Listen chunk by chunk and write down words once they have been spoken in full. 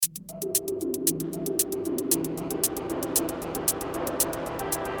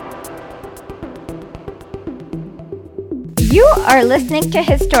You are listening to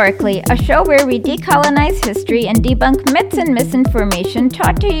Historically, a show where we decolonize history and debunk myths and misinformation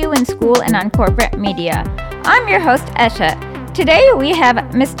taught to you in school and on corporate media. I'm your host, Esha. Today we have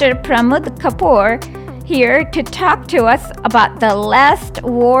Mr. Pramod Kapoor here to talk to us about the last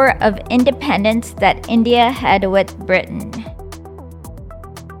war of independence that India had with Britain.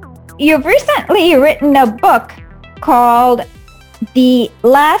 You've recently written a book called The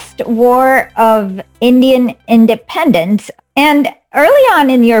Last War of Indian Independence. And early on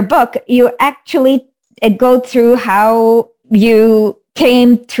in your book, you actually go through how you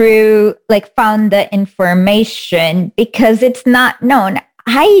came through, found the information, because it's not known.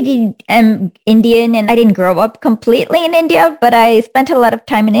 I am Indian and I didn't grow up completely in India, but I spent a lot of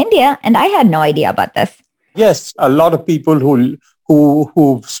time in India and I had no idea about this. Yes, a lot of people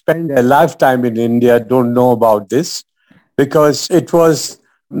who spend their lifetime in India don't know about this, because it was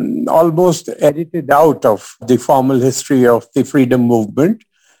almost edited out of the formal history of the freedom movement.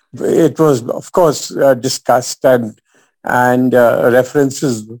 It was, of course, discussed and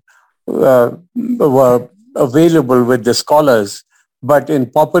references were available with the scholars. But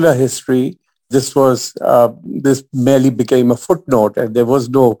in popular history, this merely became a footnote, and there was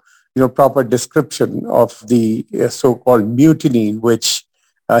no proper description of the so-called mutiny, which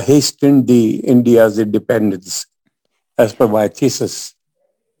hastened India's independence, as per my thesis.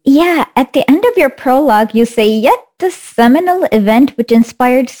 Yeah, at the end of your prologue, you say, yet the seminal event which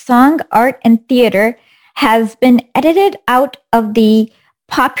inspired song, art, and theater has been edited out of the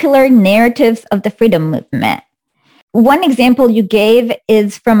popular narratives of the freedom movement. One example you gave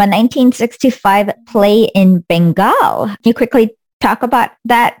is from a 1965 play in Bengal. Can you quickly talk about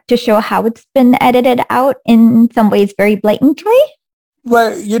that to show how it's been edited out in some ways very blatantly?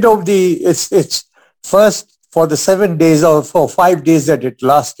 Well, it's first, for the 7 days or for 5 days that it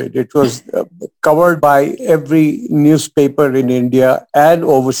lasted, it was covered by every newspaper in India and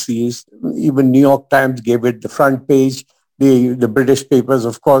overseas. Even New York Times gave it the front page. The British papers,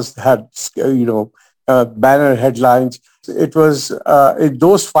 of course, had banner headlines. It was in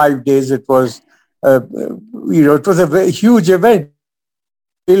those 5 days. It was it was a very huge event.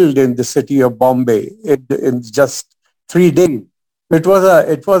 Filled in the city of Bombay in just 3 days. It was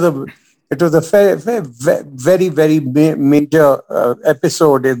a very, very major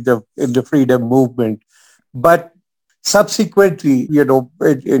episode in the freedom movement. But subsequently,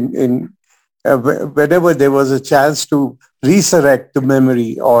 whenever there was a chance to resurrect the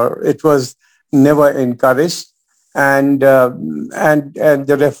memory, or it was never encouraged, and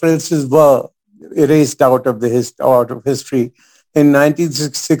the references were erased out of history. In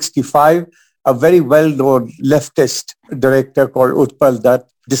 1965, a very well-known leftist director called Utpal Dutt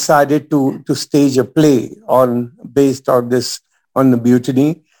decided to stage a play based on the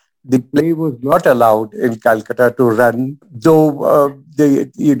mutiny. The play was not allowed in Calcutta to run, though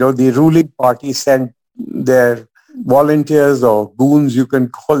the ruling party sent their volunteers, or goons you can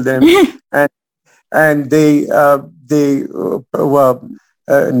call them, and they were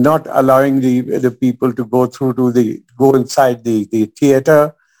not allowing the people to go inside the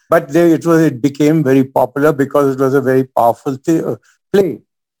theater. But it became very popular because it was a very powerful play.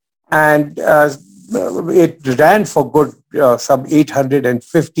 And it ran for good some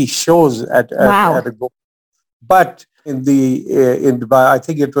 850 shows at a go. But I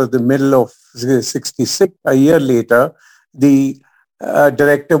think it was the middle of 66, a year later, the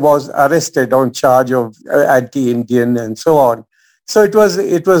director was arrested on charge of anti-Indian and so on. So it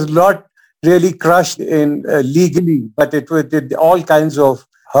was not really crushed in legally, but all kinds of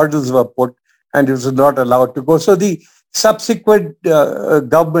hurdles were put, and it was not allowed to go. So the subsequent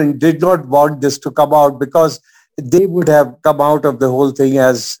government did not want this to come out, because they would have come out of the whole thing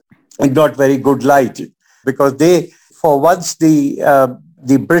as not very good light, because for once the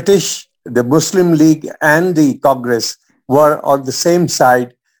British, the Muslim League, and the Congress were on the same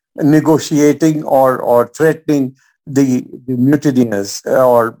side, negotiating or threatening the mutineers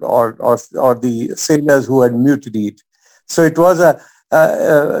or the sailors who had mutinied. So it was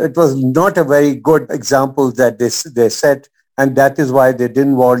not a very good example that they set, and that is why they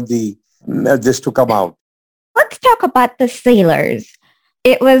didn't want this to come out. Let's talk about the sailors.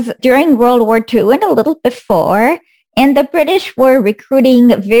 It was during World War II and a little before, and the British were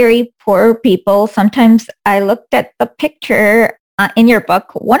recruiting very poor people. Sometimes I looked at the picture in your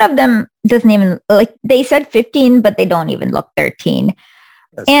book. One of them doesn't even, they said 15, but they don't even look 13.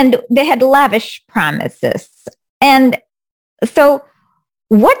 Yes. And they had lavish promises. And so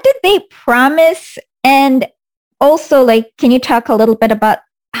what did they promise? And also, can you talk a little bit about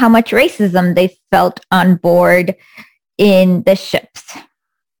how much racism they felt on board in the ships?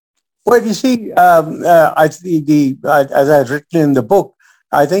 Well, you see, I see as I've written in the book,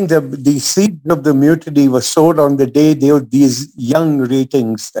 I think the seeds of the mutiny were sowed on the day these young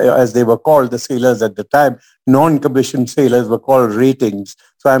ratings, as they were called, the sailors at the time, non-commissioned sailors were called ratings.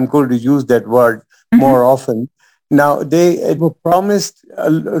 So I'm going to use that word Mm-hmm. more often. Now they were promised,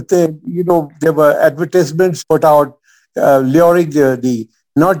 there were advertisements put out luring the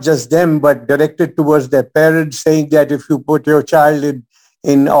not just them but directed towards their parents, saying that if you put your child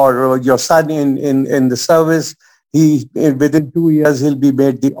in or your son in the service, within 2 years he'll be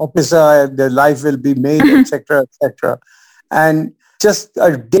made the officer and their life will be made, Mm-hmm. etc., etc. And just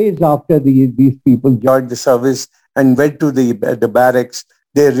days after these people joined the service and went to the barracks,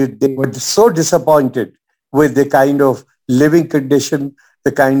 they were so disappointed with the kind of living condition,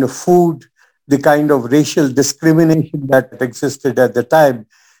 the kind of food, the kind of racial discrimination that existed at the time.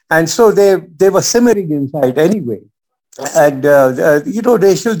 And so they were simmering inside anyway. And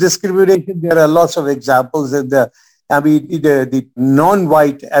racial discrimination, there are lots of examples in the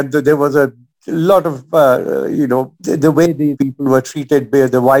non-white, and there was a lot of the way the people were treated by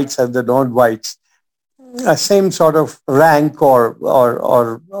the whites and the non-whites, same sort of rank or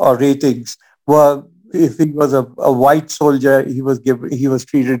ratings. Were if he was a white soldier, he was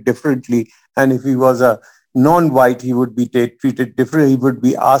treated differently, and if he was a non-white, he would be treated differently. He would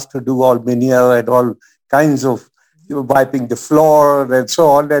be asked to do all menial and all kinds of wiping the floor and so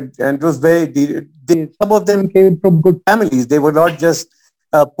on. And it was some of them came from good families. They were not just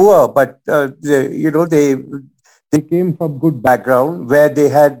poor, but they came from good background where they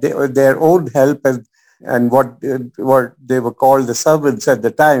had their own help and what they were called the servants at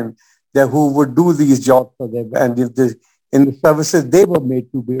the time, who would do these jobs for them. And in the services, they were made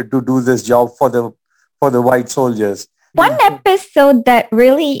to do this job for the white soldiers. One episode that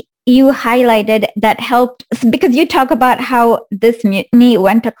really you highlighted that helped, because you talk about how this mutiny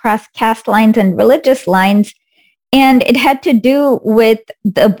went across caste lines and religious lines, and it had to do with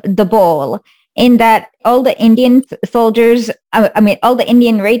the bowl, in that all the Indian soldiers, all the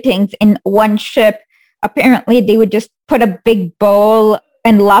Indian ratings in one ship, apparently they would just put a big bowl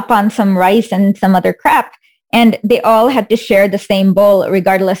and lop on some rice and some other crap, and they all had to share the same bowl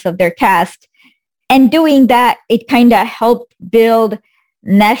regardless of their caste. And doing that, it kind of helped build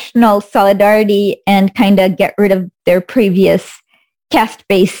national solidarity and kind of get rid of their previous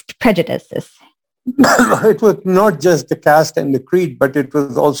caste-based prejudices. It was not just the caste and the creed, but it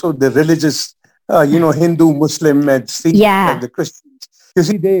was also the religious, Hindu, Muslim, and Sikh and the Christians. You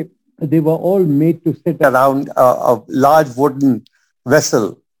see, they were all made to sit around a large wooden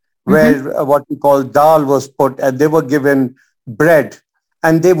vessel where what we call dal was put, and they were given bread.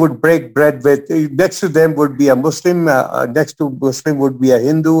 And they would break bread with, next to them would be a Muslim, next to Muslim would be a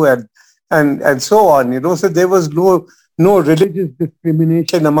Hindu, and so on. So there was no religious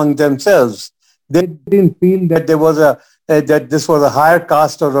discrimination among themselves. They didn't feel that that this was a higher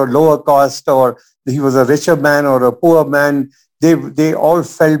caste or a lower caste, or he was a richer man or a poor man. They all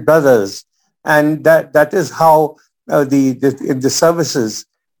felt brothers, and that is how in the services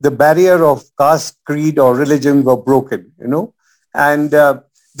the barrier of caste, creed, or religion were broken. And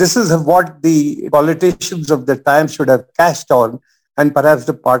this is what the politicians of the time should have cashed on, and perhaps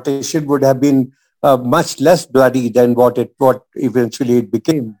the partition would have been much less bloody than what eventually it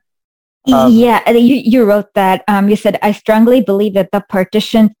became. You wrote that. You said, I strongly believe that the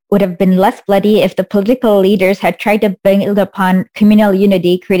partition would have been less bloody if the political leaders had tried to build upon communal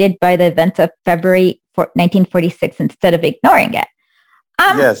unity created by the events of February 1946 instead of ignoring it.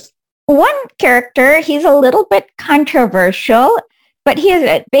 Yes. One character, he's a little bit controversial, but he has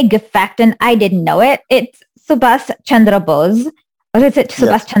a big effect, and I didn't know it. It's Subhash Chandra Bose. Or is it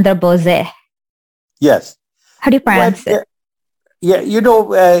Subhash Chandra Bose? Yes. How do you pronounce it? Yeah,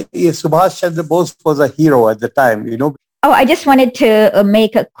 Subhash Chandra Bose was a hero at the time, Oh, I just wanted to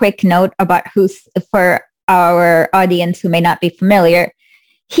make a quick note about for our audience who may not be familiar.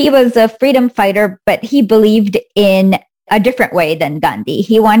 He was a freedom fighter, but he believed in a different way than Gandhi.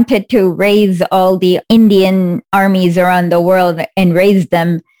 He wanted to raise all the Indian armies around the world and raise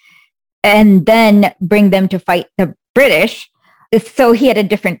them and then bring them to fight the British. So he had a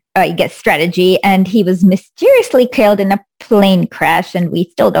different, strategy, and he was mysteriously killed in a plane crash, and we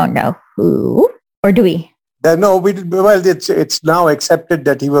still don't know who, or do we? No, it's now accepted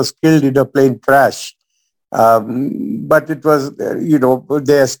that he was killed in a plane crash. But it was,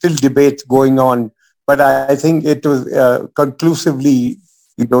 there are still debates going on. But I think it was conclusively,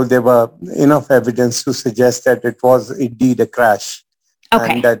 there were enough evidence to suggest that it was indeed a crash.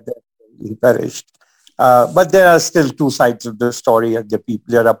 Okay. And that he perished. But there are still two sides of the story.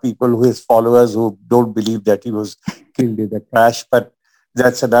 There are people his followers who don't believe that he was killed in a crash. But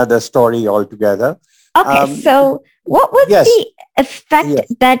that's another story altogether. Okay, so what was Yes, the effect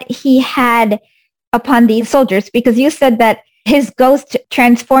yes. that he had upon these soldiers? Because you said that his ghost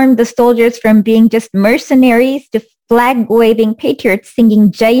transformed the soldiers from being just mercenaries to flag-waving patriots singing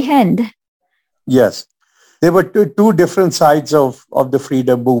Jai Hind. Yes. There were two different sides of the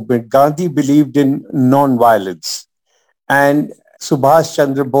freedom movement. Gandhi believed in non-violence, and Subhash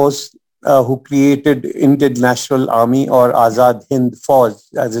Chandra Bose, who created Indian National Army or Azad Hind Fauj,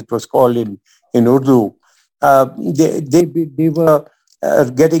 as it was called in Urdu, they were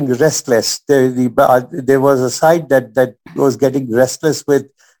getting restless. There was a side that was getting restless with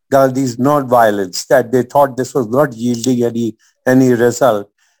Gandhi's non-violence, that they thought this was not yielding any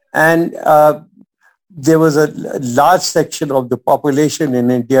result. And there was a large section of the population in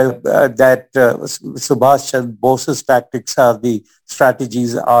India that Subhash Chandra Bose's tactics are the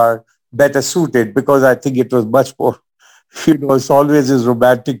strategies are better suited, because I think it was much more, it's always is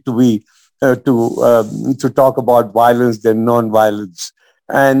romantic to be to talk about violence than non-violence.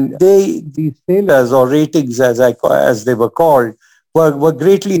 And the sailors or ratings, as they were called, were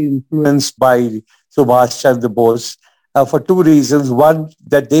greatly influenced by Subhash Chandra Bose for two reasons. One,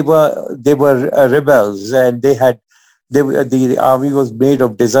 that they were rebels, and the army was made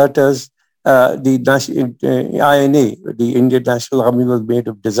of deserters. INA, the Indian National Army, was made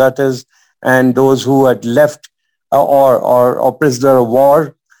of deserters and those who had left or prisoner of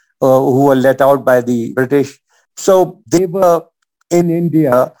war who were let out by the British. So they were in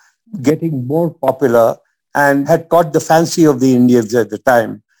India getting more popular and had caught the fancy of the Indians at the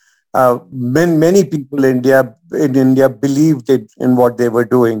time. Many people in India believed in what they were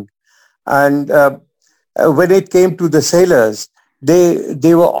doing. And when it came to the sailors,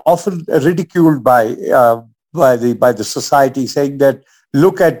 they were often ridiculed by the society, saying that,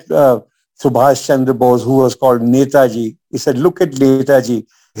 look at Subhash Chandra Bose, who was called Netaji. He said, look at Netaji.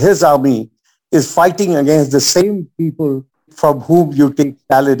 His army is fighting against the same people from whom you take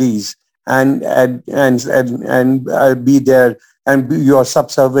salaries and be there and be, you are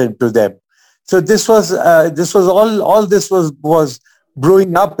subservient to them. So this was all this was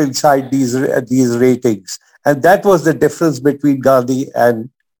brewing up inside these ratings, and that was the difference between Gandhi and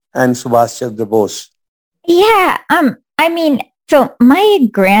Subhash Chandra Bose. Yeah, I mean, so my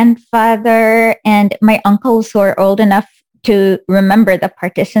grandfather and my uncles who are old enough to remember the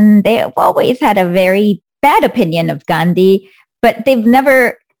partition, they have always had a very bad opinion of Gandhi, but they've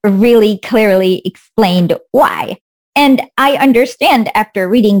never really clearly explained why. And I understand after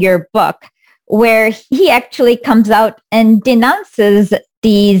reading your book, where he actually comes out and denounces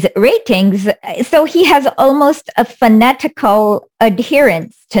these ratings. So he has almost a fanatical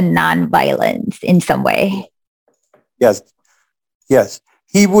adherence to nonviolence in some way. Yes, yes.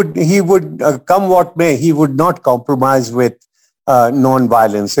 He would come what may. He would not compromise with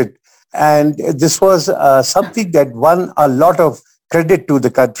non-violence. And this was something that won a lot of credit to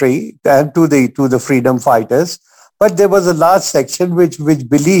the country and to the freedom fighters. But there was a large section which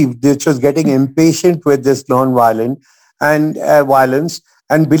believed, which was getting impatient with this non-violent and violence,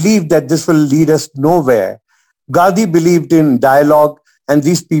 and believed that this will lead us nowhere. Gandhi believed in dialogue, and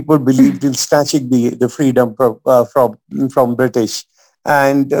these people believed in snatching the freedom from British.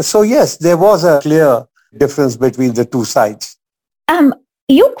 And so, yes, there was a clear difference between the two sides. Um,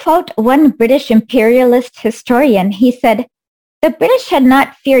 you quote one British imperialist historian. He said, the British had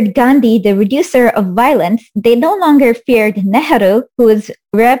not feared Gandhi, the reducer of violence. They no longer feared Nehru, who was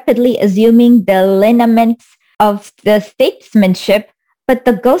rapidly assuming the lineaments of the statesmanship, but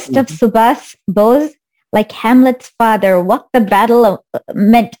the ghost of Subhash Bose, like Hamlet's father, walked the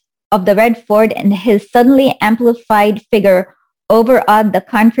battlement of the Red Fort, and his suddenly amplified figure overawed the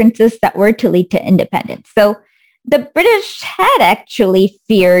conferences that were to lead to independence. So the British had actually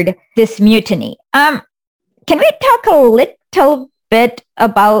feared this mutiny. Can we talk a little bit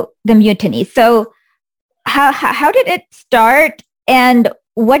about the mutiny? So how did it start, and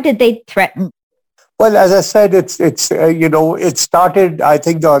what did they threaten? Well, as I said, it started, I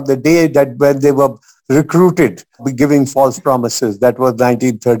think, on the day that when they were recruited, giving false promises. That was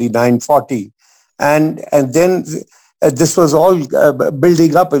 1939-40. And then this was all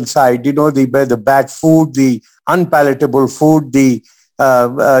building up inside, the bad food, the unpalatable food, the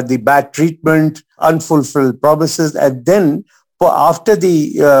bad treatment, unfulfilled promises. And then after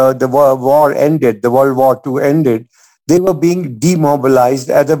the war ended, the World War II ended, they were being demobilized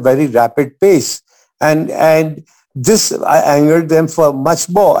at a very rapid pace. And this angered them for much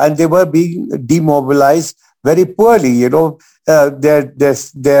more. And they were being demobilized very poorly.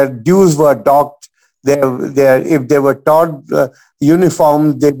 Their dues were docked. If they were taught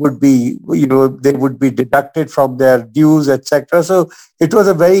uniform, they would be deducted from their dues, etc. So it was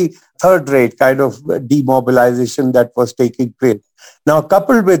a very third-rate kind of demobilization that was taking place. Now,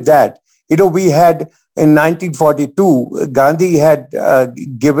 coupled with that, we had in 1942, Gandhi had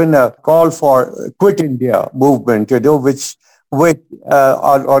given a call for Quit India movement, which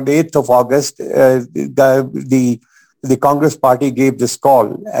on 8th of August, the Congress party gave this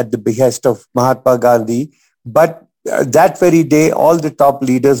call at the behest of Mahatma Gandhi. But that very day, all the top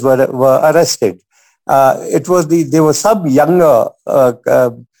leaders were arrested. There were some younger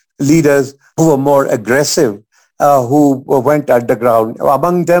leaders who were more aggressive, who went underground.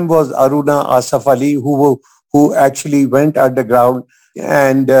 Among them was Aruna Asaf Ali, who actually went underground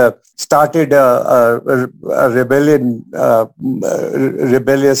and started a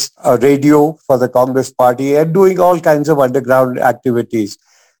rebellious radio for the Congress party and doing all kinds of underground activities.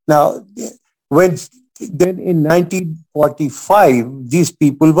 Now, then in 1945, these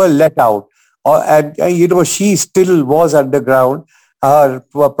people were let out. She still was underground. Her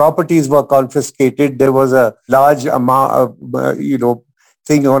properties were confiscated. There was a large amount of,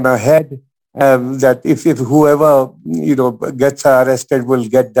 thing on her head, that if whoever, gets her arrested will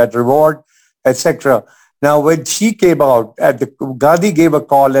get that reward, etc. Now, when she came out, Gandhi gave a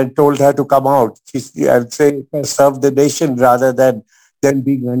call and told her to come out. I'd say serve the nation rather than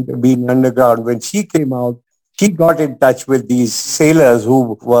being underground. When she came out, she got in touch with these sailors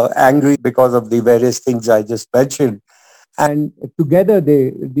who were angry because of the various things I just mentioned. And together,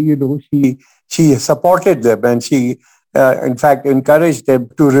 she supported them, and she, in fact, encouraged them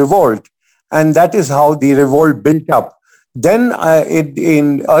to revolt. And that is how the revolt built up. Then,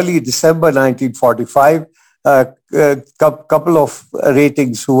 in early December 1945, a couple of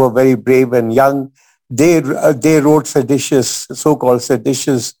ratings who were very brave and young, they wrote so-called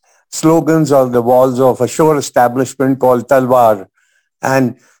seditious slogans on the walls of a shore establishment called Talwar.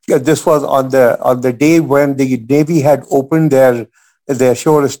 And this was on the day when the Navy had opened their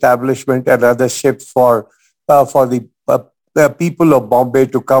shore establishment and other ships for the people of Bombay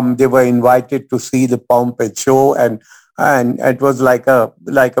to come. They were invited to see the pomp and show, and it was like a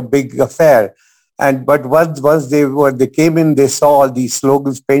big affair. But once they came in, they saw all these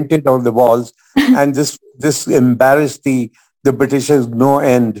slogans painted on the walls, and this embarrassed the Britishers no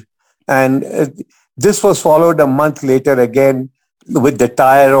end. And this was followed a month later again with the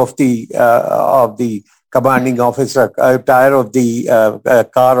tire of the commanding officer. Tire of the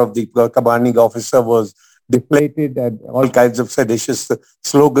car of the commanding officer was deflated, and all kinds of seditious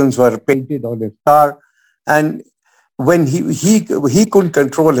slogans were painted on his car. And when he couldn't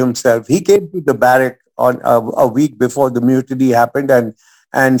control himself, he came to the barrack on a week before the mutiny happened,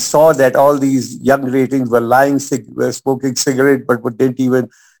 and saw that all these young ratings were lying, smoking cigarette, but didn't even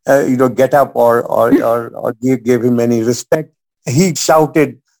get up or give him any respect. He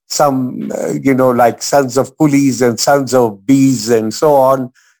shouted some like sons of coolies and sons of bees and so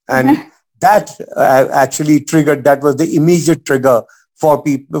on, and that actually triggered. That was the immediate trigger for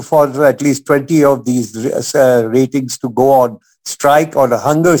at least 20 of these ratings to go on strike, on a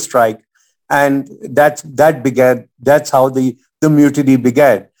hunger strike, and that's how the mutiny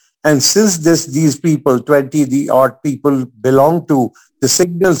began. And since these people, 20 the odd people, belonged to the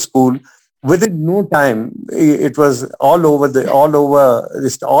Signal School, within no time it was all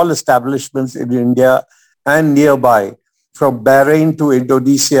establishments in India and nearby, from Bahrain to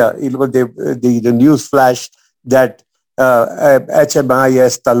Indonesia. The news flashed that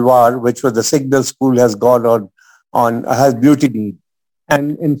HMIS Talwar, which was the Signal School, has has mutinied.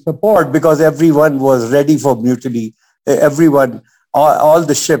 And in support, because everyone was ready for mutiny, all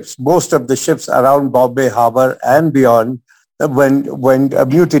the ships, most of the ships around Bombay Harbor and beyond, went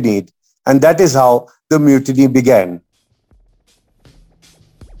mutinied. And that is how the mutiny began.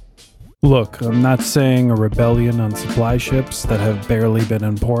 Look, I'm not saying a rebellion on supply ships that have barely been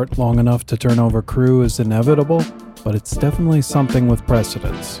in port long enough to turn over crew is inevitable, but it's definitely something with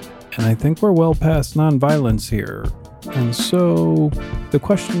precedence. And I think we're well past nonviolence here. And so, the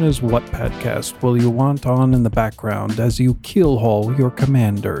question is, what podcast will you want on in the background as you keelhaul your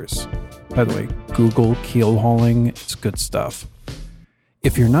commanders? By the way, Google keelhauling, it's good stuff.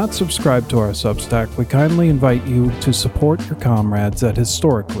 If you're not subscribed to our Substack, we kindly invite you to support your comrades at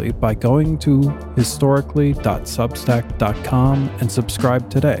Historically by going to historically.substack.com and subscribe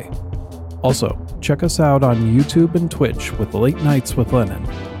today. Also, check us out on YouTube and Twitch with Late Nights with Lenin.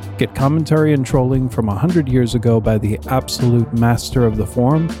 Get commentary and trolling from 100 years ago by the absolute master of the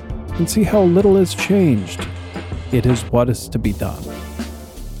forum, and see how little has changed. It is what is to be done.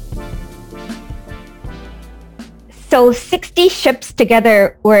 So 60 ships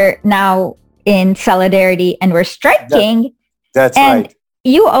together were now in solidarity and were striking. That's and right.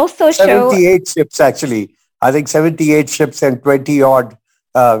 You also show 78 ships, actually. I think 78 ships and 20 odd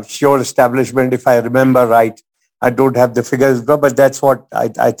shore establishment, if I remember right. I don't have the figures, but that's what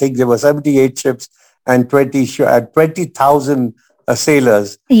I think. There were 78 ships and 20,000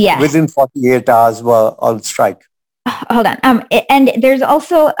 sailors within 48 hours were on strike. Hold on. And there's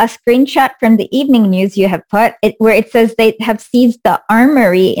also a screenshot from the evening news you have put where it says they have seized the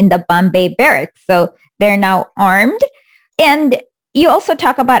armory in the Bombay barracks. So they're now armed. And you also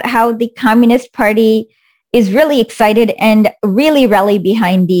talk about how the Communist Party is really excited and really rally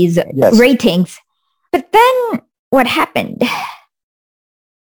behind these ratings. But then what happened?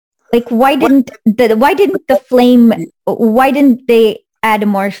 Like, why didn't they add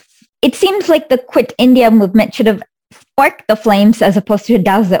more? It seems like the Quit India movement should have sparked the flames as opposed to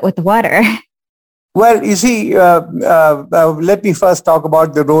douse it with water. Well, you see, let me first talk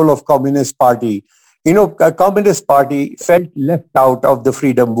about the role of Communist Party. You know, Communist Party felt left out of the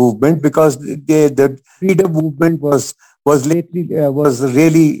freedom movement because the freedom movement was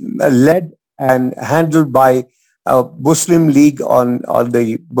really led and handled by Muslim League on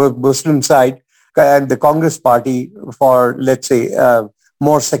the Muslim side, and the Congress Party for, let's say,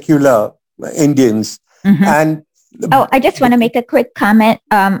 more secular Indians. Mm-hmm. And I just want to make a quick comment.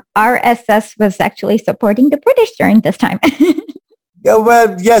 RSS was actually supporting the British during this time. Yeah,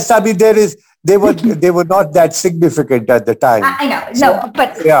 well, yes. I mean, they were not that significant at the time. I know,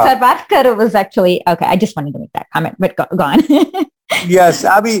 but Sarvatkar was actually okay. I just wanted to make that comment, but go on. Yes,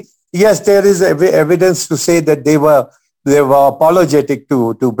 I mean, yes, there is evidence to say that they were apologetic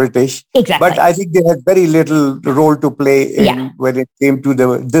to British. Exactly. But I think they had very little role to play when it came to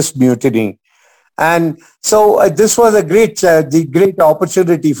this mutiny. And so this was the great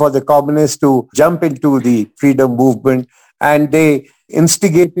opportunity for the communists to jump into the freedom movement, and they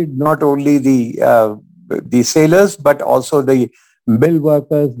instigated not only the sailors but also the mill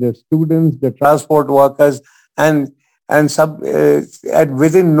workers, the students, the transport workers, and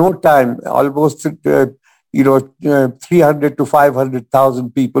within no time, almost 300 to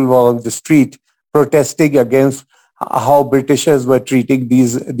 500,000 people were on the street protesting against how Britishers were treating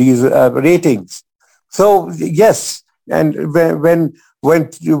these ratings. So yes, and when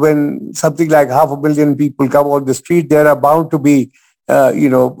something like 500,000 people come on the street, there are bound to be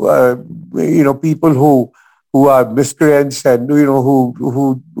people who are miscreants and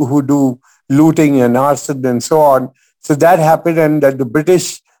who do looting and arson and so on. So that happened, and the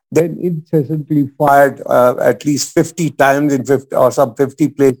British then incessantly fired at least 50 times in 50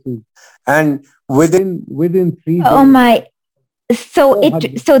 places, and within 3 days. Oh my! So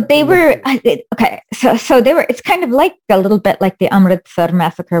they were okay. So they were. It's kind of like a little bit like the Amritsar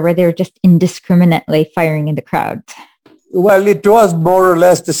massacre, where they were just indiscriminately firing in the crowd. Well, it was more or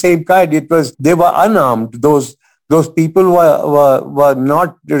less the same kind. They were unarmed. Those people were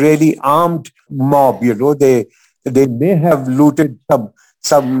not really armed mob. They may have looted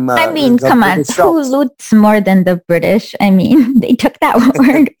some. I mean, come on, who loots more than the British? I mean, they took that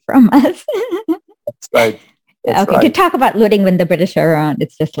word from us. That's right. That's okay, right. To talk about looting when the British are around,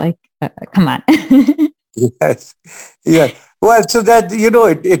 it's just like, come on. Yes, yeah. Well, so that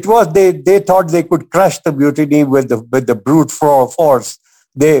it was they thought they could crush the mutiny with the brute force.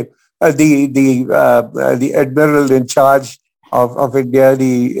 The admiral in charge of India,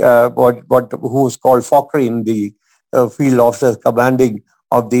 who was called Cochrane, the field officer commanding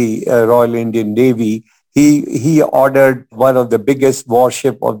of the Royal Indian Navy, he ordered one of the biggest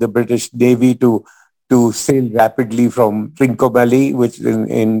warship of the British Navy to sail rapidly from Trincomalee, which is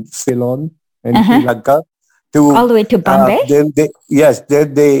in Ceylon and Sri Lanka, all the way to Bombay. Then they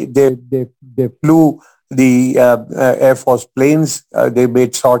flew the Air Force planes. They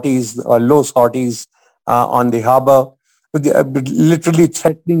made sorties, low sorties on the harbor, literally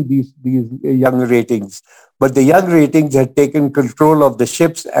threatening these young ratings. But the young ratings had taken control of the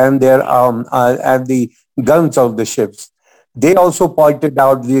ships and their and the guns of the ships. They also pointed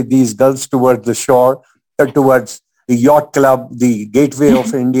out these guns towards the shore, towards the yacht club, the gateway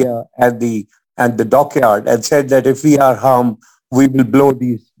of India, and the dockyard, and said that if we are harmed, we will blow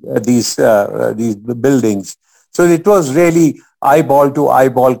these buildings. So it was really eyeball to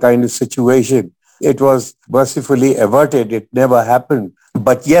eyeball kind of situation. It was mercifully averted. It never happened.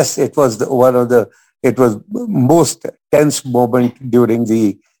 But yes, it was it was most tense moment during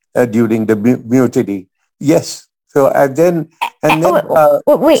the mutiny. Yes. So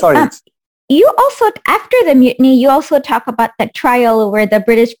wait. Sorry. You also, after the mutiny, you also talk about the trial where the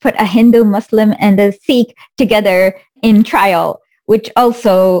British put a Hindu, Muslim, and a Sikh together in trial, which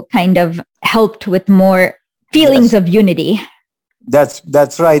also kind of helped with more feelings of unity.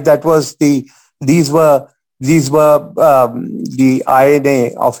 That's right. That was these were the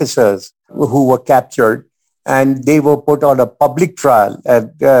INA officers who were captured, and they were put on a public trial.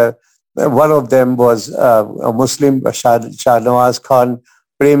 And one of them was a Muslim, Shahnawaz Khan,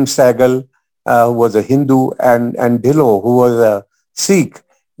 Prem Sehgal, who was a Hindu, and Dhillon, who was a Sikh.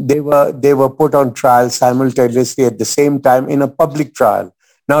 They were put on trial simultaneously at the same time in a public trial.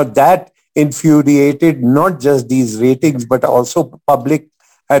 Now that infuriated not just these ratings but also public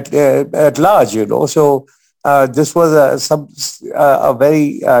at large. So this was a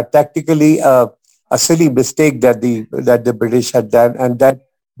very tactically a silly mistake that the British had done, and that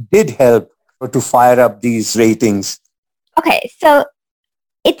did help to fire up these ratings. Okay, so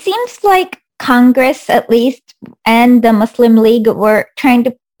it seems like Congress, at least, and the Muslim League were trying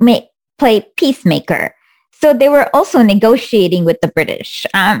to play peacemaker. So they were also negotiating with the British.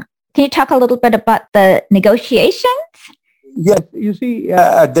 Can you talk a little bit about the negotiations? Yes, you see,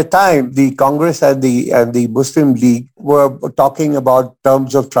 at the time, the Congress and the Muslim League were talking about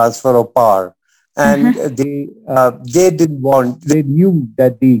terms of transfer of power, and they didn't want. They knew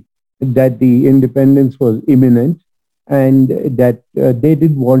that the independence was imminent, and that they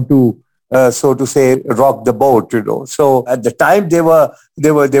didn't want to, so to say, rock the boat. So at the time, there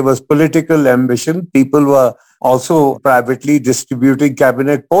was political ambition. People were also privately distributing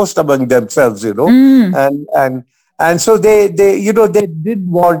cabinet posts among themselves. And so they did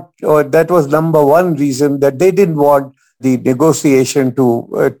want, or that was number one reason, that they didn't want the negotiation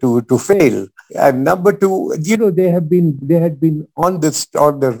to fail. And number two, they had been on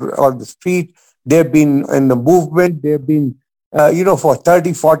the street. They've been in the movement. They've been, for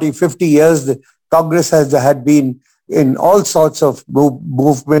 30, 40, 50 years, the Congress had been in all sorts of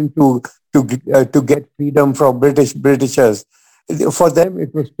movement to get freedom from Britishers. For them,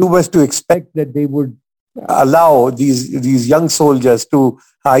 it was too much to expect that they would allow these young soldiers to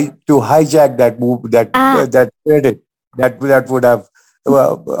hijack that credit that would have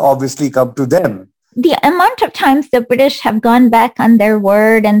obviously come to them. The amount of times the British have gone back on their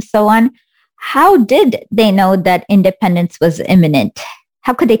word and so on, how did they know that independence was imminent?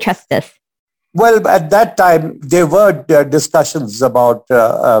 How could they trust this? Well, at that time, there were discussions about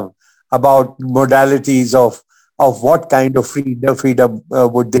modalities of what kind of freedom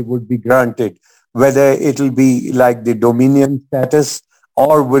would be granted, whether it'll be like the dominion status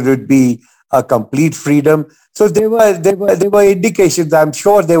or would it be a complete freedom. So there were indications. I'm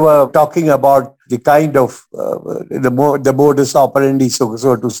sure they were talking about the kind of the modus operandi,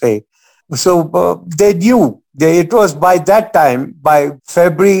 so to say. So they knew. It was by that time, by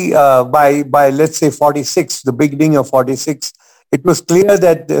February, by let's say 46, the beginning of 46, it was clear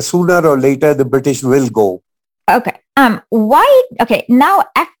that sooner or later the British will go. Okay. Why? Okay. Now,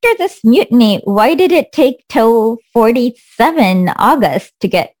 after this mutiny, why did it take till 47 August to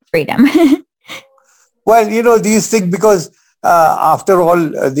get freedom? Well, these things, because after all,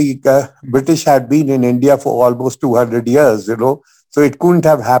 the British had been in India for almost 200 years, so it couldn't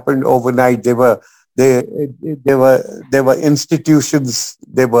have happened overnight. There were institutions.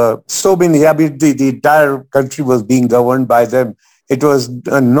 There were so many. I mean, the entire country was being governed by them. It was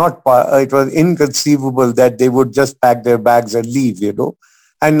it was inconceivable that they would just pack their bags and leave,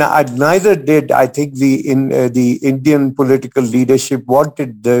 And neither did, I think, the Indian political leadership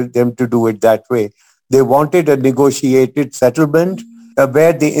wanted them to do it that way. They wanted a negotiated settlement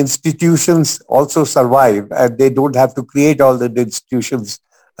where the institutions also survive and they don't have to create all the institutions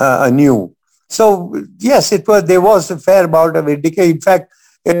anew. So yes, there was a fair amount of indication. In fact,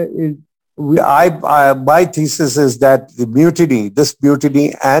 my thesis is that this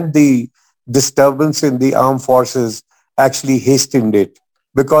mutiny and the disturbance in the armed forces actually hastened it,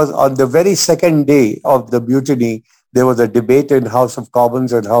 because on the very second day of the mutiny, there was a debate in House of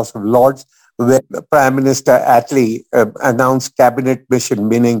Commons and House of Lords where Prime Minister Attlee announced cabinet mission,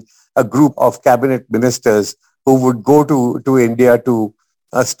 meaning a group of cabinet ministers who would go to India to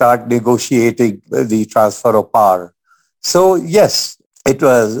start negotiating the transfer of power. So yes, it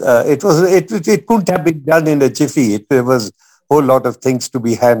couldn't have been done in a jiffy. There was a whole lot of things to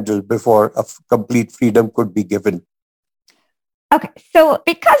be handled before a complete freedom could be given. Okay, so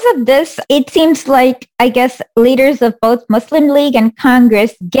because of this, it seems like, I guess, leaders of both Muslim League and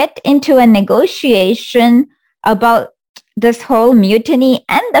Congress get into a negotiation about this whole mutiny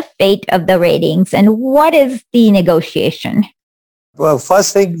and the fate of the ratings. And what is the negotiation? Well,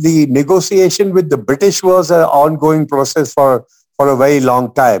 first thing, the negotiation with the British was an ongoing process for a very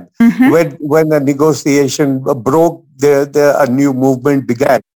long time. Mm-hmm. When the negotiation broke, a new movement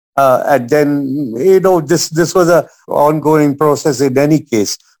began. And then, this was an ongoing process in any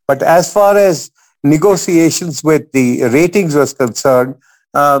case. But as far as negotiations with the ratings was concerned,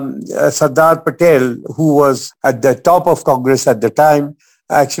 Sardar Patel, who was at the top of Congress at the time,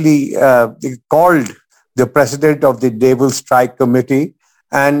 actually called the president of the Naval Strike Committee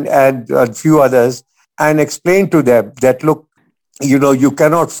and a few others and explained to them that, look, you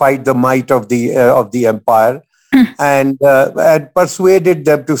cannot fight the might of the empire, and persuaded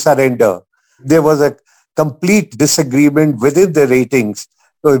them to surrender. There was a complete disagreement within the ratings.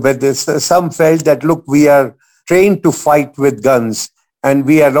 Some felt that, look, we are trained to fight with guns and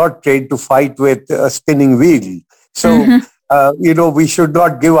we are not trained to fight with a spinning wheel. So, we should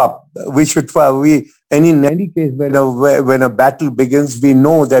not give up. And in any case, when a battle begins, we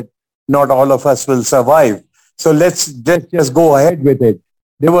know that not all of us will survive. So let's just go ahead with it.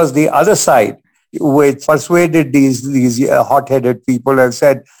 There was the other side, which persuaded these hot-headed people and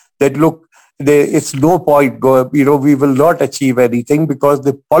said that, look, it's no point. We will not achieve anything because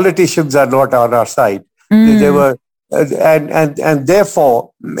the politicians are not on our side. They were, and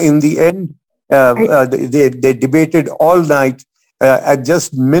therefore, in the end, they debated all night. At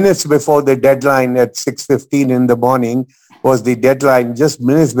just minutes before the deadline, at 6:15 in the morning was the deadline. Just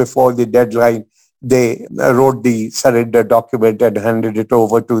minutes before the deadline, they wrote the surrender document and handed it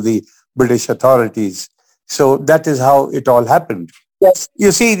over to the British authorities. So that is how it all happened. Yes,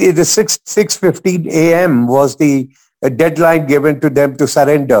 you see, the 6:15 a.m. was the deadline given to them to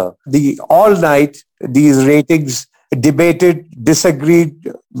surrender. All night, these ratings debated,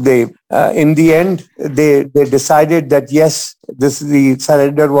 disagreed. In the end, they decided that yes, the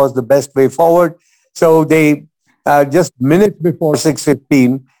surrender was the best way forward. So they just minutes before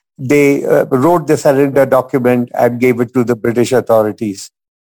 6:15, they wrote the surrender document and gave it to the British authorities.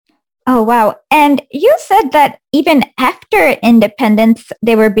 Oh, wow. And you said that even after independence,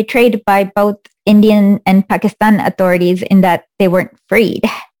 they were betrayed by both Indian and Pakistan authorities in that they weren't freed.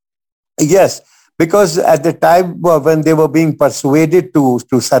 Yes, because at the time when they were being persuaded to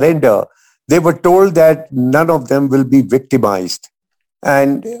surrender, they were told that none of them will be victimized.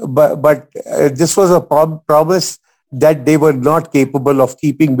 But this was a promise that they were not capable of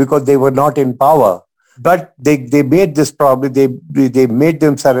keeping because they were not in power. But they made this promise. They made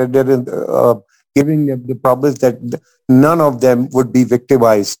them surrender, giving them the promise that none of them would be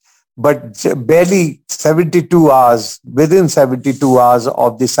victimized. But barely 72 hours, within 72 hours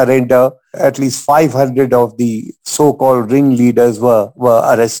of the surrender, at least 500 of the so-called ringleaders were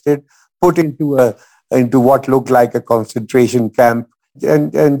arrested, put into what looked like a concentration camp,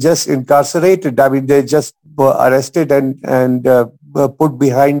 and just incarcerated. I mean, they just were arrested and put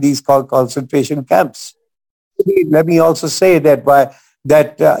behind these concentration camps. Let me also say that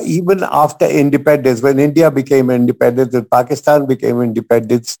even after independence, when India became independent and Pakistan became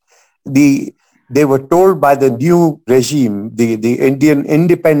independent, they were told by the new regime, the Indian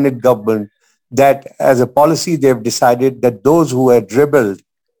independent government, that as a policy they've decided that those who had rebelled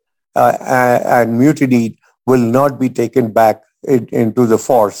and mutinied will not be taken back into the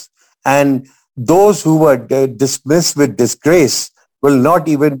force. And those who were dismissed with disgrace will not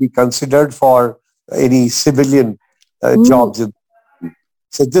even be considered for any civilian jobs.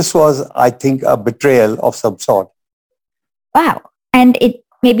 So this was, I think, a betrayal of some sort. Wow. And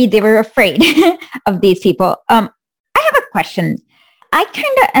maybe they were afraid of these people. I have a question. I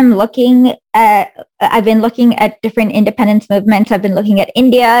kind of am I've been looking at different independence movements. I've been looking at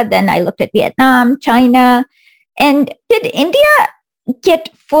India, then I looked at Vietnam, China. And did India get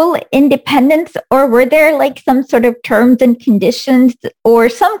full independence, or were there like some sort of terms and conditions or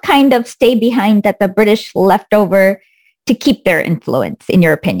some kind of stay behind that the British left over to keep their influence, in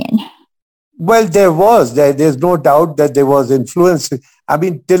your opinion? Well, there's no doubt that there was influence. I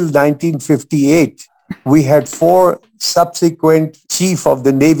mean, till 1958, we had 4 subsequent chief of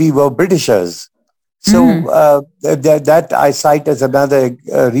the Navy were Britishers. So that I cite as another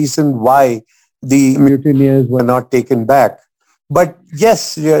reason why the mutineers were not taken back. But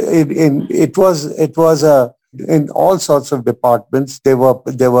yes, it was in all sorts of departments. There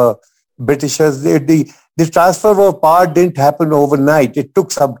were Britishers. The transfer of power didn't happen overnight. It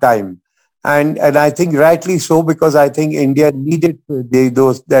took some time, and I think rightly so, because I think India needed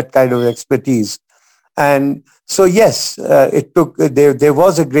that kind of expertise. And so yes, it took. There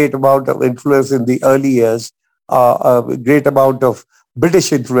was a great amount of influence in the early years. A great amount of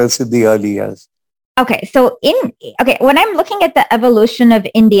British influence in the early years. Okay, so when I'm looking at the evolution of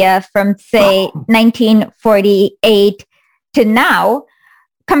India from, say, 1948 to now,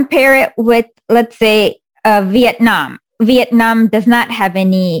 compare it with, let's say, Vietnam. Vietnam does not have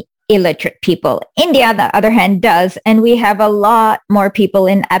any illiterate people. India, on the other hand, does, and we have a lot more people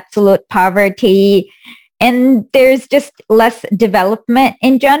in absolute poverty, and there's just less development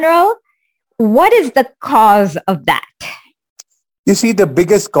in general. What is the cause of that? You see, the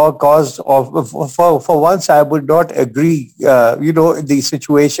biggest cause of, for once, I would not agree. The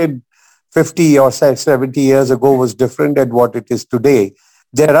situation 50 or 70 years ago was different than what it is today.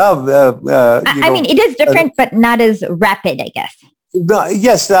 There are, I mean, it is different, but not as rapid, I guess.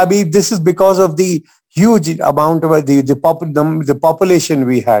 Yes, I mean, this is because of the huge amount of the population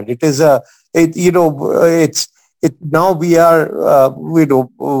we had. It is now we are,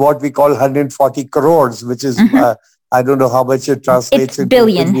 what we call 140 crores, which is, I don't know how much it translates into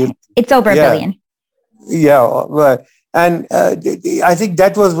billion. It's over a billion. Yeah, and I think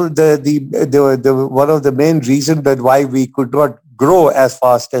that was the one of the main reasons that why we could not grow as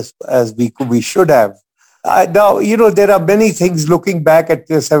fast as we should have. Now, there are many things. Looking back at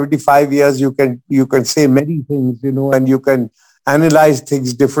the 75 years, you can say many things, and you can analyze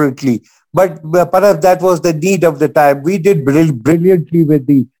things differently. But perhaps that was the need of the time. We did brilliantly with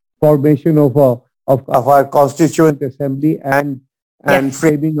the formation of our Constituent Assembly and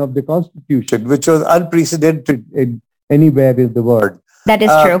framing of the Constitution, which was unprecedented anywhere in the world. That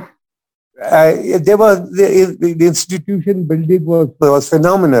is true. There was the institution building was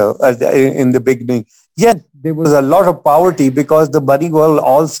phenomenal in the beginning. Yes, there was a lot of poverty because the money was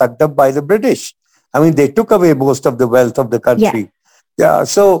all sucked up by the British. I mean, they took away most of the wealth of the country. Yeah.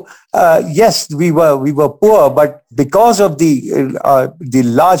 So yes, we were poor, but because of the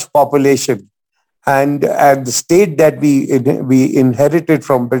large population and the state that we inherited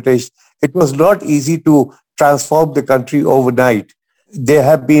from British, it was not easy to transform the country overnight. There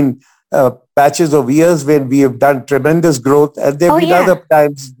have been patches of years when we have done tremendous growth, and there have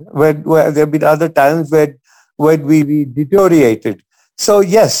been other times when we deteriorated. So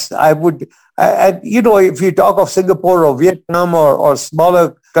yes, I would. And if you talk of Singapore or Vietnam or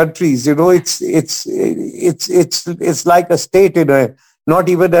smaller countries, it's like a state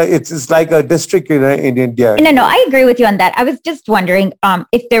it's like a district in India. No, I agree with you on that. I was just wondering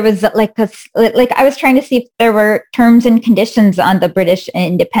if there was I was trying to see if there were terms and conditions on the British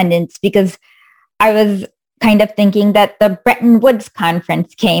independence, because I was kind of thinking that the Bretton Woods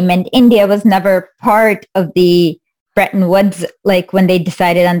conference came and India was never part of the Bretton Woods, like when they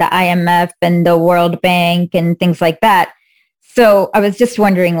decided on the IMF and the World Bank and things like that. So I was just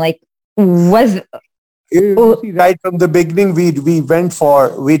wondering, right from the beginning, we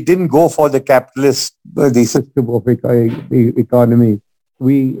didn't go for the capitalist the system of the economy.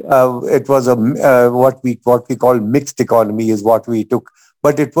 It was what we call mixed economy is what we took,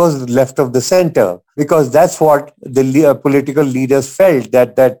 but it was left of the center, because that's what the political leaders felt,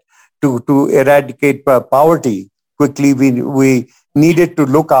 that to eradicate poverty quickly, we needed to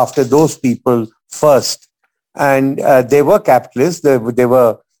look after those people first. And they were capitalists. They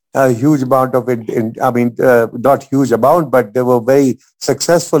were a huge amount of it. Not huge amount, but they were very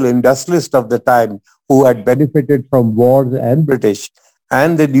successful industrialists of the time who had benefited from wars and British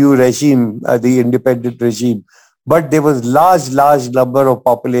and the new regime, the independent regime. But there was large number of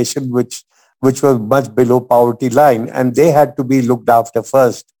population which was much below poverty line, and they had to be looked after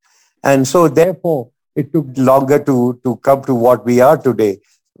first. And so therefore, it took longer to come to what we are today.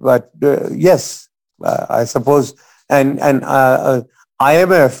 But yes, I suppose, and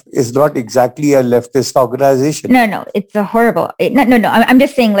IMF is not exactly a leftist organization. No, it's a horrible. No. I'm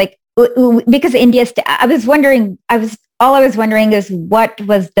just saying, because India. I was wondering is what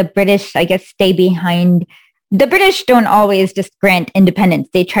was the British, I guess, stay behind. The British don't always just grant independence.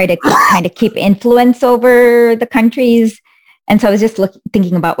 They try to kind of keep influence over the countries. And so I was just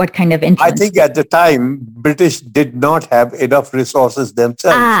thinking about what kind of influence. I think at the time, British did not have enough resources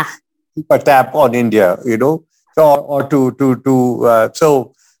themselves to keep a tap on India, I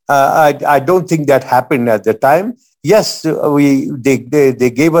don't think that happened at the time. Yes, they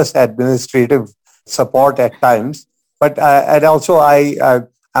gave us administrative support at times, but and also I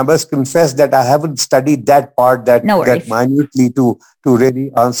must confess that I haven't studied that part that minutely to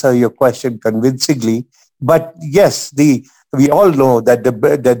really answer your question convincingly. But yes, we all know that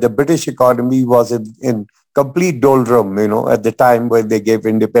the British economy was in complete doldrum, at the time when they gave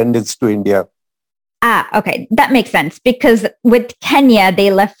independence to India. Okay. That makes sense, because with Kenya,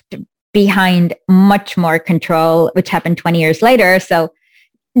 they left behind much more control, which happened 20 years later. So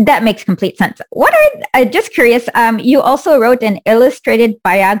that makes complete sense. Just curious, you also wrote an illustrated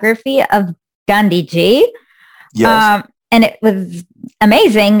biography of Gandhiji. Yes. And it was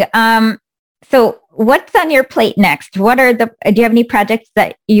amazing. So what's on your plate next? Do you have any projects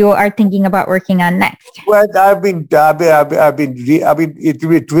that you are thinking about working on next? Well, it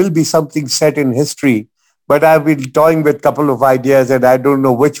will be something set in history, but I've been toying with a couple of ideas, and I don't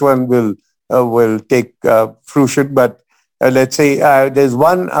know which one will take fruition. But let's say there's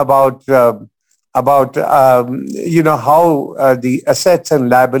one about about how the assets and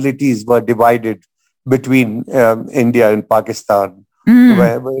liabilities were divided between India and Pakistan,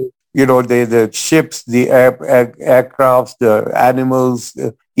 where the ships, the aircrafts, the animals,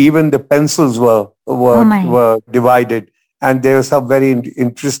 even the pencils were divided, and there were some very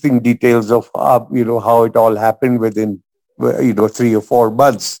interesting details of how it all happened within 3 or 4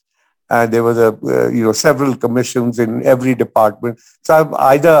 months. And there was several commissions in every department. So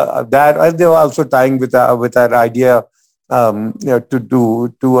either that, and they were also tying with that idea to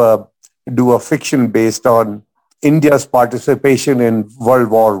do a fiction based on India's participation in World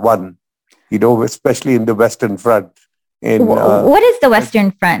War One. Especially in the Western Front. What is the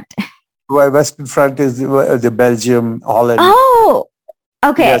Western Front? Western Front is the Belgium, Holland. Oh,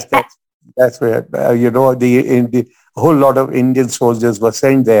 okay. Yes, that's where the whole lot of Indian soldiers were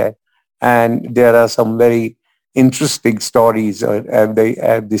sent there. And there are some very interesting stories, and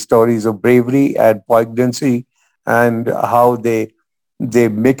the stories of bravery and poignancy, and how they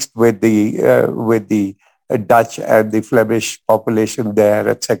mixed with the Dutch and the Flemish population there,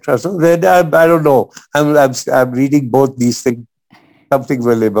 etc. So then I don't know. I'm reading both these things. Something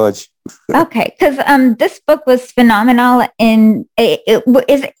will emerge. Okay, because this book was phenomenal. Is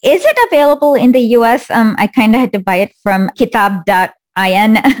it available in the U.S.? I kind of had to buy it from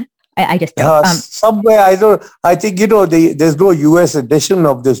kitab.in. I just don't. Somewhere I think there's no US edition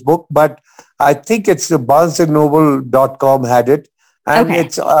of this book, but I think it's BarnesandNoble.com had it, and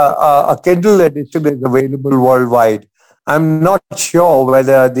it's a Kindle edition is available worldwide. I'm not sure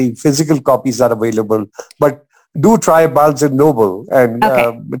whether the physical copies are available, but do try Barnes and Noble and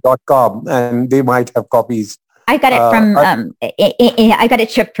 .com, and they might have copies. I got it from I got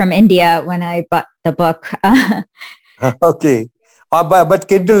it shipped from India when I bought the book. Okay. But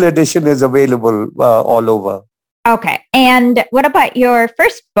Kindle edition is available all over. Okay. And what about your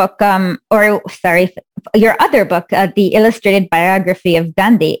first book, your other book, The Illustrated Biography of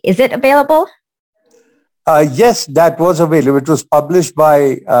Gandhi? Is it available? Yes, that was available. It was published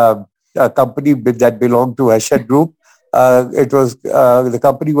by a company that belonged to Hachette Group. The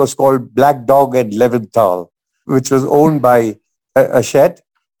company was called Black Dog and Leventhal, which was owned by Hachette.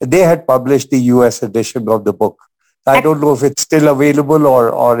 They had published the US edition of the book. I don't know if it's still available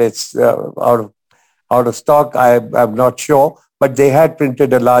or it's out of stock. I'm not sure, but they had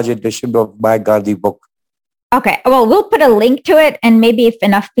printed a large edition of my Gandhi book. Okay. Well, we'll put a link to it, and maybe if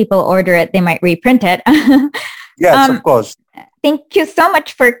enough people order it, they might reprint it. Yes, of course. Thank you so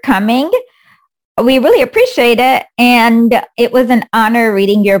much for coming. We really appreciate it, and it was an honor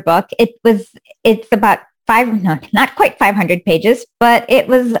reading your book. It's about not quite 500 pages, but it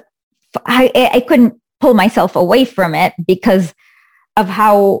was. I couldn't pull myself away from it because of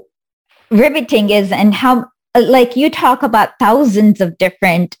how riveting is, and how you talk about thousands of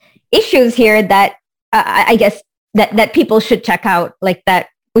different issues here that I guess that people should check out, that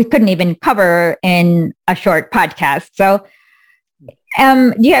we couldn't even cover in a short podcast. So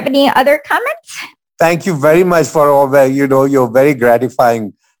do you have any other comments? Thank you very much for all your very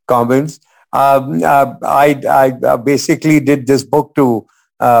gratifying comments. I basically did this book to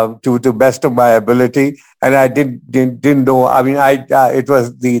the best of my ability, and I didn't know. I mean, it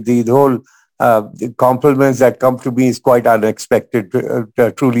was the whole compliments that come to me is quite unexpected,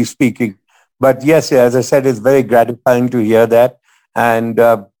 truly speaking. But yes, as I said, it's very gratifying to hear that, and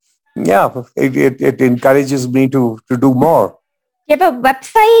it encourages me to do more. Do you have a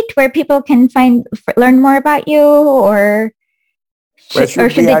website where people can learn more about you, or? I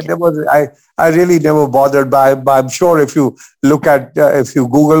really never bothered, but I'm sure if you if you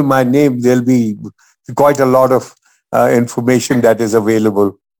Google my name, there'll be quite a lot of information that is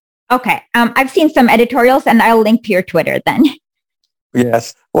available. Okay. I've seen some editorials, and I'll link to your Twitter then.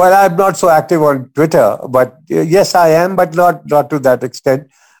 Yes. Well, I'm not so active on Twitter, but yes, I am, but not to that extent.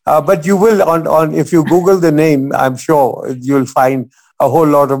 But you will if you Google the name, I'm sure you'll find a whole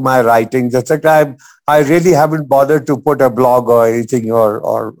lot of my writings. It's like I really haven't bothered to put a blog or anything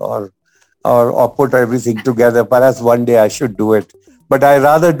or put everything together. Perhaps one day I should do it. But I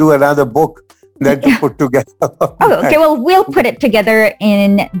rather do another book than to put together. Okay. Well, we'll put it together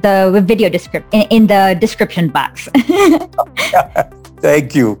in the video in the description box.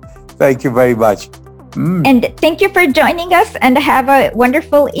 Thank you. Thank you very much. And thank you for joining us, and have a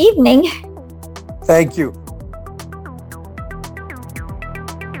wonderful evening. Thank you.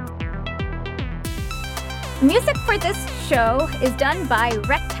 Music for this show is done by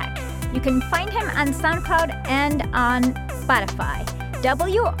Rectech. You can find him on SoundCloud and on Spotify.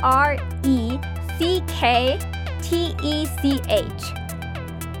 WRECKTECH.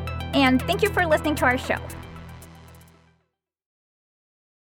 And thank you for listening to our show.